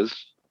payers,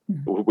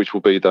 which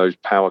will be those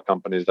power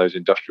companies, those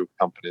industrial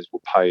companies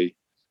will pay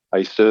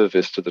a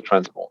service to the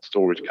transport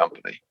storage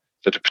company.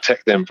 So to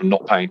protect them from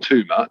not paying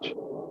too much,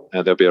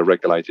 there'll be a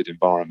regulated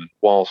environment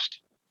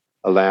whilst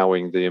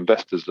allowing the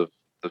investors of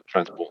the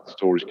transport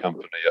storage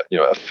company,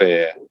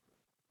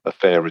 a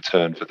fair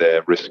return for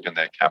their risk and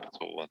their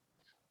capital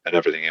and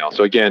everything else.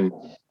 So again,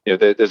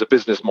 there's a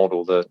business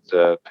model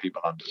that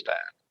people understand.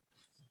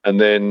 And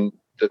then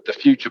the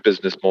future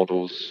business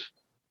models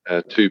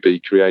to be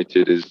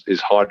created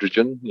is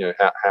hydrogen.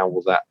 How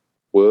will that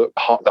work?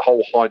 The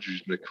whole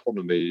hydrogen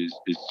economy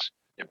is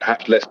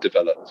perhaps less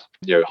developed.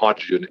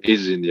 Hydrogen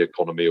is in the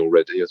economy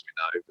already, as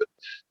we know,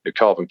 but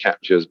carbon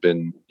capture has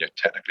been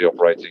technically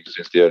operating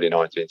since the early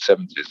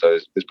 1970s. So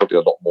there's probably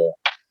a lot more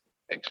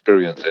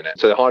experience in it.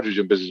 So the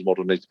hydrogen business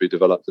model needs to be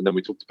developed. And then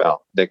we talked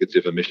about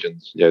negative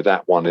emissions.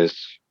 That one is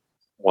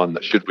one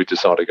that, should we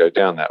decide to go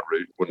down that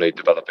route, will need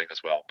developing as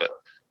well. But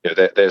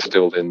they're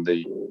still in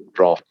the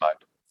draft mode.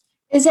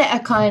 Is it a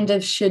kind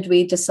of, should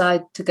we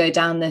decide to go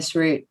down this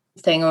route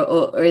thing,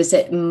 or is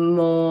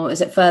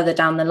it further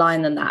down the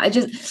line than that?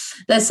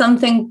 There's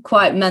something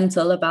quite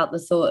mental about the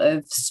thought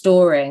of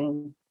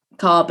storing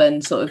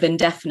carbon sort of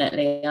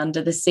indefinitely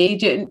under the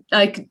sea.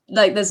 Like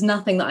there's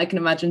nothing that I can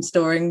imagine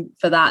storing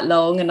for that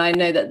long. And I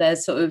know that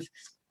there's sort of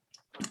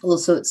all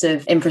sorts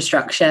of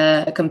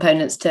infrastructure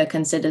components to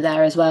consider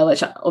there as well,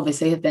 which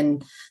obviously have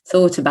been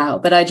thought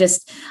about. But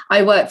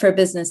I work for a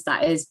business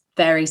that is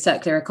very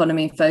circular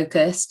economy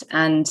focused.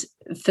 And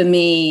for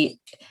me,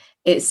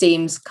 it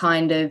seems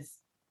kind of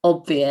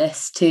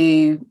obvious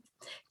to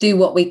do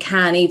what we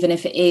can, even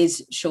if it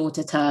is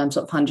shorter term,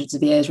 sort of hundreds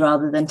of years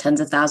rather than tens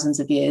of thousands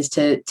of years,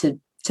 to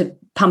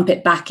pump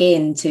it back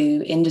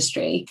into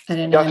industry. I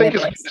don't know. Yeah,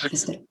 I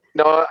think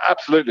no,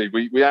 absolutely.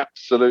 We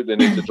absolutely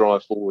need to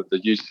drive forward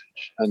the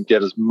usage and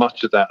get as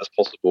much of that as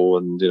possible.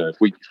 And if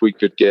we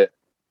could get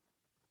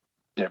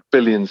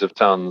billions of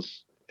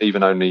tons,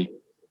 even only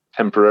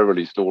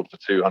temporarily stored for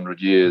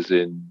 200 years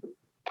in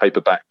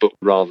paperback book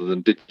rather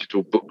than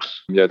digital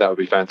books, that would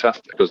be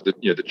fantastic, because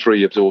the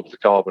tree absorbs the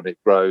carbon, it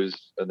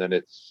grows, and then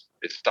it's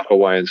stuck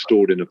away and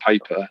stored in a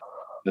paper,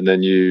 and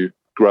then you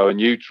grow a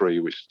new tree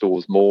which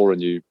stores more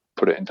and you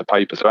put it into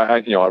paper. So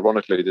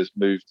ironically, this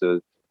move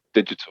to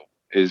digital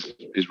is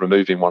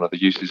removing one of the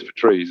uses for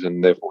trees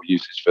and therefore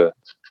uses for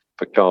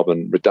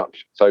carbon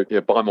reduction. So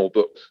buy more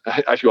books.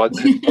 Actually,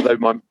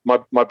 although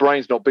my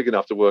brain's not big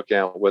enough to work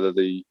out whether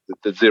the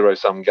zero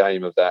sum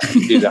game of that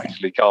is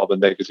actually carbon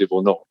negative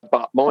or not.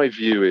 But my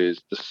view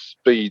is the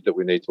speed that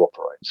we need to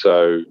operate.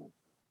 So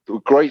the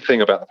great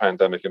thing about the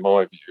pandemic, in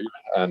my view,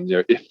 and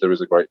if there is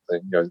a great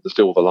thing, the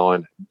silver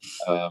lining,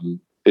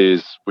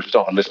 is we've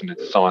started listening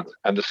to science,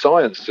 and the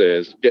science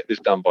says get this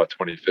done by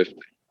 2050.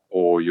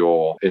 Or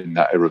you're in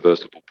that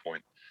irreversible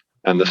point.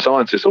 And the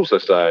scientists also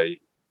say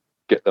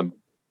get the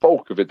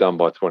bulk of it done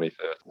by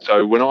 2030.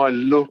 So when I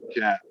look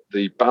at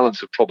the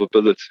balance of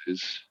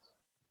probabilities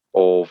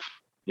of,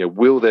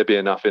 will there be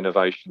enough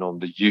innovation on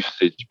the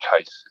usage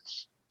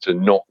cases to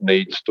not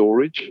need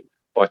storage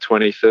by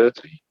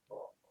 2030?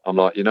 I'm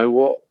like, you know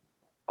what?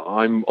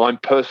 I'm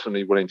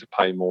personally willing to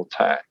pay more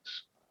tax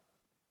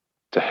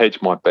to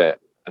hedge my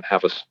bet and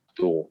have a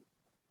store.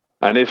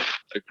 And if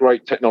a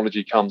great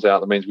technology comes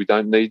out that means we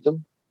don't need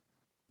them,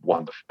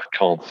 wonderful. I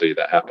can't see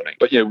that happening.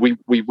 But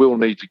we will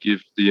need to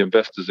give the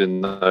investors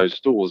in those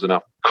stores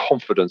enough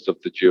confidence of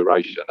the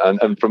duration.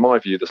 And from my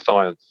view, the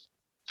science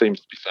seems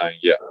to be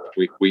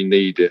saying, we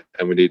need it,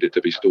 and we need it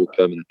to be stored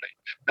permanently.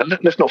 And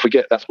let's not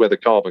forget that's where the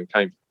carbon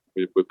came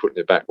from. We're putting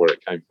it back where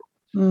it came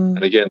from.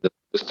 And again,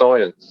 the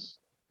science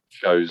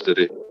shows that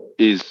it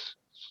is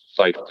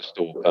safe to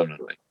store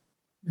permanently.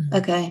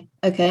 Okay.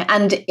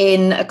 And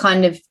in a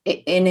kind of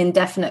in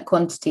indefinite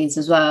quantities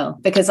as well,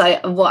 because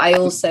what I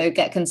also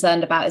get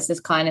concerned about is this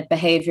kind of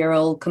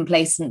behavioral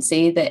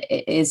complacency that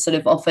is sort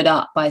of offered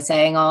up by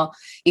saying,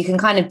 you can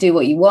kind of do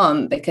what you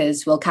want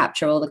because we'll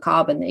capture all the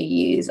carbon that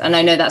you use. And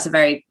I know that's a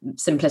very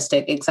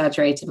simplistic,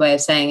 exaggerated way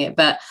of saying it,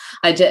 but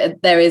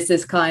there is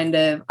this kind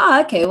of,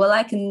 okay, well,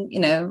 I can,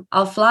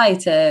 I'll fly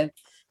to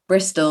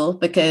Bristol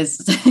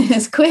because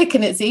it's quick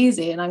and it's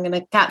easy and I'm going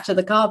to capture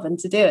the carbon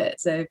to do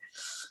it. So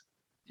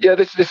Yeah,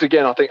 this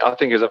again, I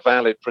think is a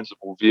valid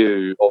principal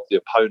view of the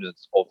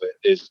opponents of it.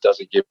 Is, does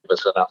it give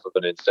us enough of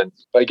an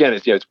incentive? But again,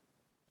 it's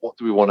what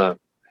do we want to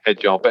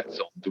hedge our bets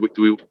on? Do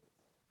we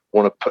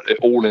want to put it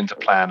all into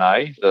Plan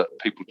A, that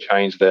people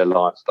change their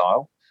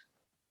lifestyle?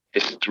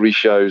 History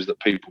shows that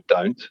people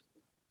don't.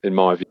 In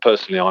my view,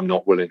 personally, I'm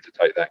not willing to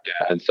take that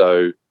gap, and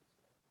so.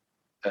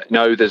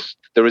 No,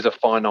 there is a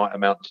finite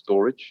amount of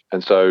storage,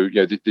 and so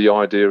the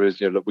idea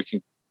is look, we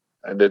can,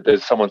 and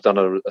there's someone's done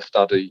a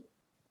study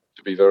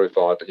to be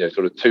verified, but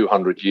sort of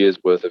 200 years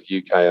worth of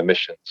UK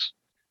emissions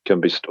can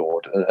be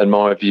stored, and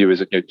my view is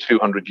that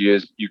 200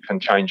 years you can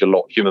change a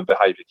lot, human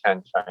behaviour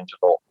can change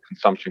a lot,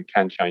 consumption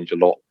can change a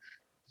lot,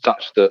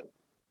 such that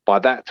by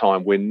that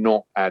time we're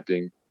not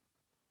adding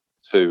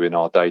to in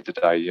our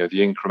day-to-day.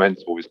 The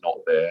incremental is not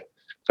there,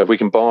 so if we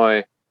can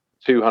buy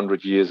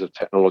 200 years of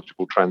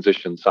technological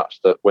transition such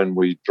that when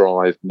we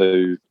drive,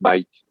 move,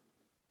 make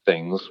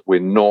things, we're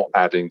not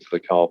adding to the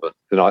carbon.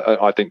 And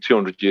I think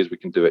 200 years we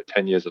can do it.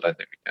 10 years, I don't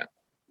think we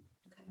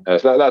can.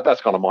 So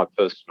that's kind of my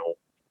personal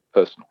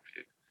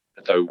view.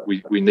 And so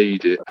we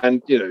need it.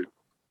 And, again,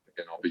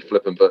 I'll be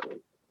flippant, but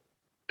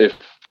if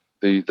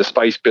the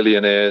space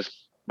billionaires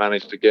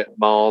manage to get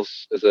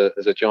Mars as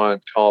a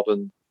giant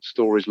carbon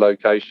storage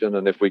location,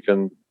 and if we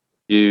can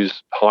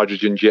use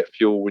hydrogen jet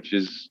fuel, which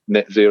is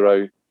net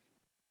zero,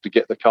 to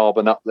get the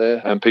carbon up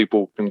there, and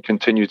people can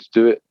continue to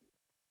do it,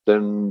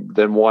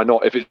 then why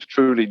not? If it's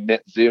truly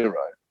net zero,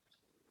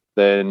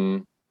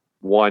 then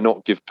why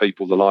not give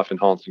people the life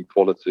enhancing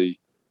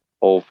quality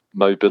of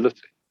mobility?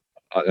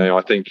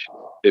 I think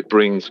it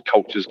brings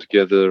cultures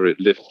together, it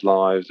lifts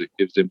lives, it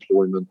gives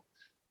employment.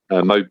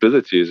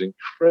 Mobility is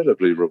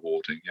incredibly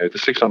rewarding. The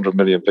 600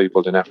 million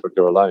people in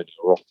Africa alone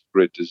who are off the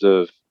grid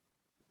deserve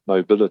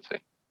mobility,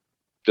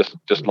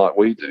 just like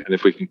we do. And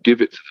if we can give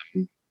it to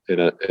them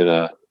in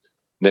a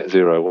net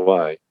zero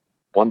way,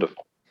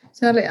 wonderful.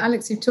 So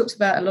Alex, you've talked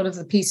about a lot of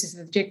the pieces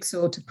of the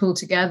jigsaw to pull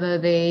together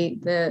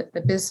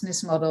the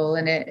business model,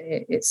 and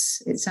it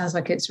sounds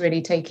like it's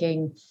really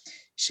taking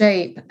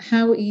shape.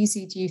 How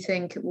easy do you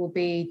think it will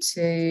be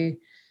to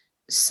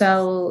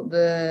sell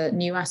the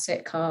new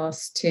asset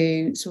class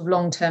to sort of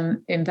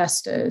long-term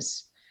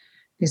investors?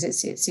 Because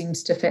it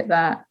seems to fit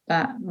that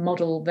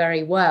model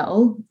very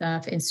well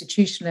for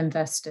institutional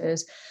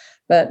investors,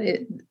 but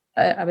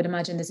I would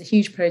imagine there's a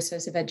huge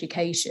process of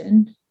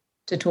education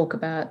to talk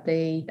about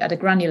at a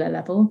granular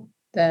level,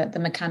 the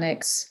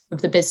mechanics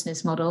of the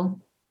business model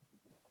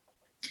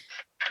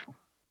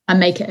and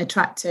make it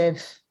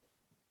attractive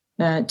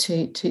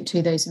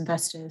to those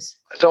investors.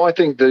 So I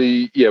think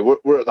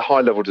we're at the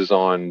high level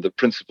design. The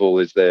principle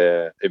is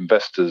there,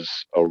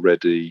 investors are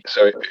ready.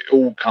 So it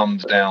all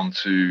comes down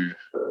to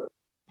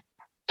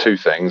two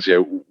things.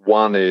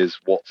 One is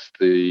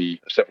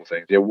several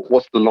things.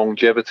 What's the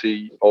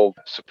longevity of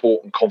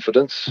support and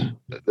confidence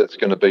that's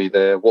going to be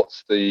there?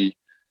 What's the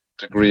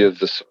degree of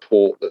the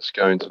support that's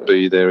going to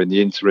be there in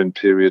the interim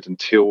period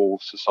until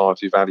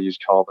society values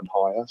carbon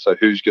higher? So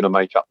who's going to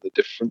make up the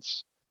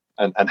difference,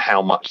 and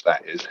how much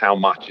that is? How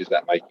much is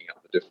that making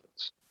up the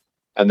difference?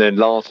 And then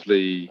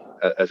lastly,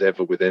 as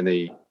ever with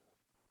any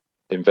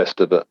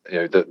investor, but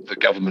the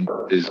government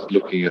is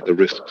looking at the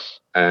risks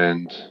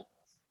and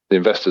the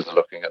investors are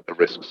looking at the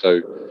risk.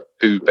 So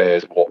who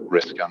bears what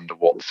risk under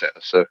what set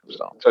of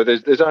circumstances? So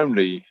there's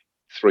only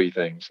three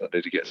things that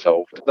need to get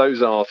solved.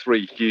 Those are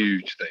three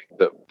huge things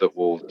that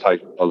will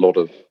take a lot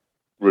of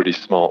really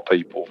smart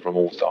people from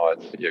all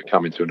sides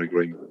coming to an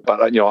agreement.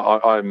 But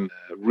I'm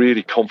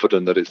really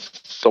confident that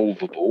it's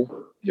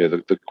solvable.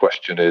 The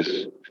question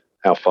is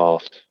how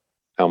fast,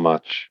 how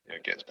much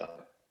gets done.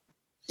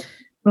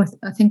 Well,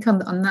 I think on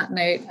that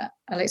note,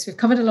 Alex, we've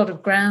covered a lot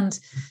of ground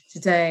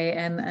today,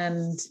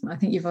 and I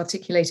think you've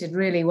articulated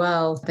really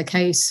well the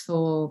case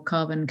for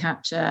carbon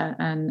capture,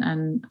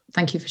 and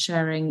thank you for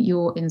sharing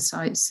your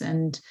insights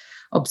and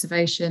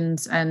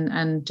observations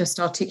and just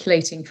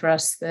articulating for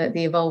us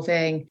the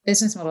evolving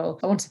business model.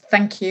 I want to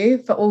thank you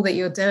for all that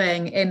you're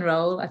doing in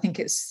Roll. I think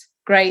it's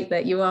great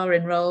that you are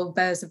in Roll.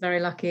 Bears are very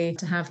lucky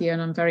to have you,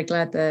 and I'm very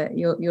glad that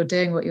you're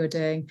doing what you're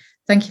doing.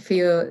 Thank you for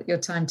your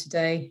time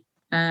today.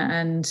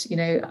 And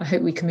I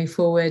hope we can move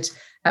forward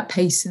at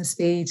pace and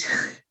speed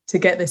to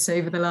get this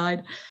over the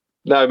line.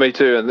 No, me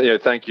too.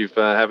 And thank you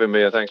for having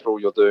me. And thanks for all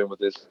you're doing with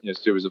this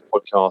series of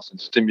podcasts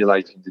and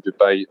stimulating the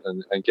debate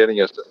and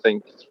getting us to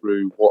think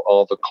through what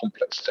are the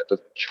complex set of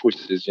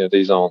choices.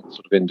 These aren't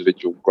sort of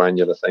individual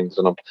granular things.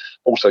 And I'm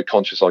also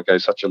conscious I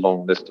gave such a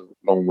long list of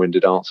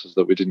long-winded answers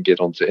that we didn't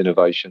get onto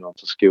innovation,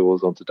 onto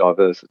skills, onto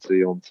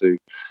diversity, onto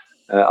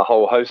a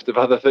whole host of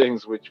other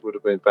things, which would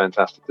have been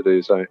fantastic to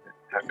do. So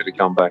happy to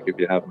come back if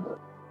you haven't.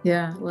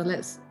 Yeah, well,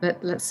 let's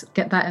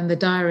get that in the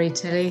diary,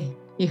 Tilly.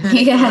 You heard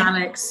it from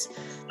Alex,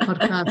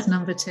 podcast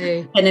number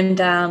 2. Pin him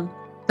down.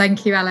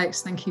 Thank you,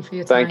 Alex. Thank you for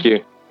your time. Thank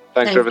you.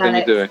 Thanks for everything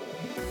Alex. you're doing.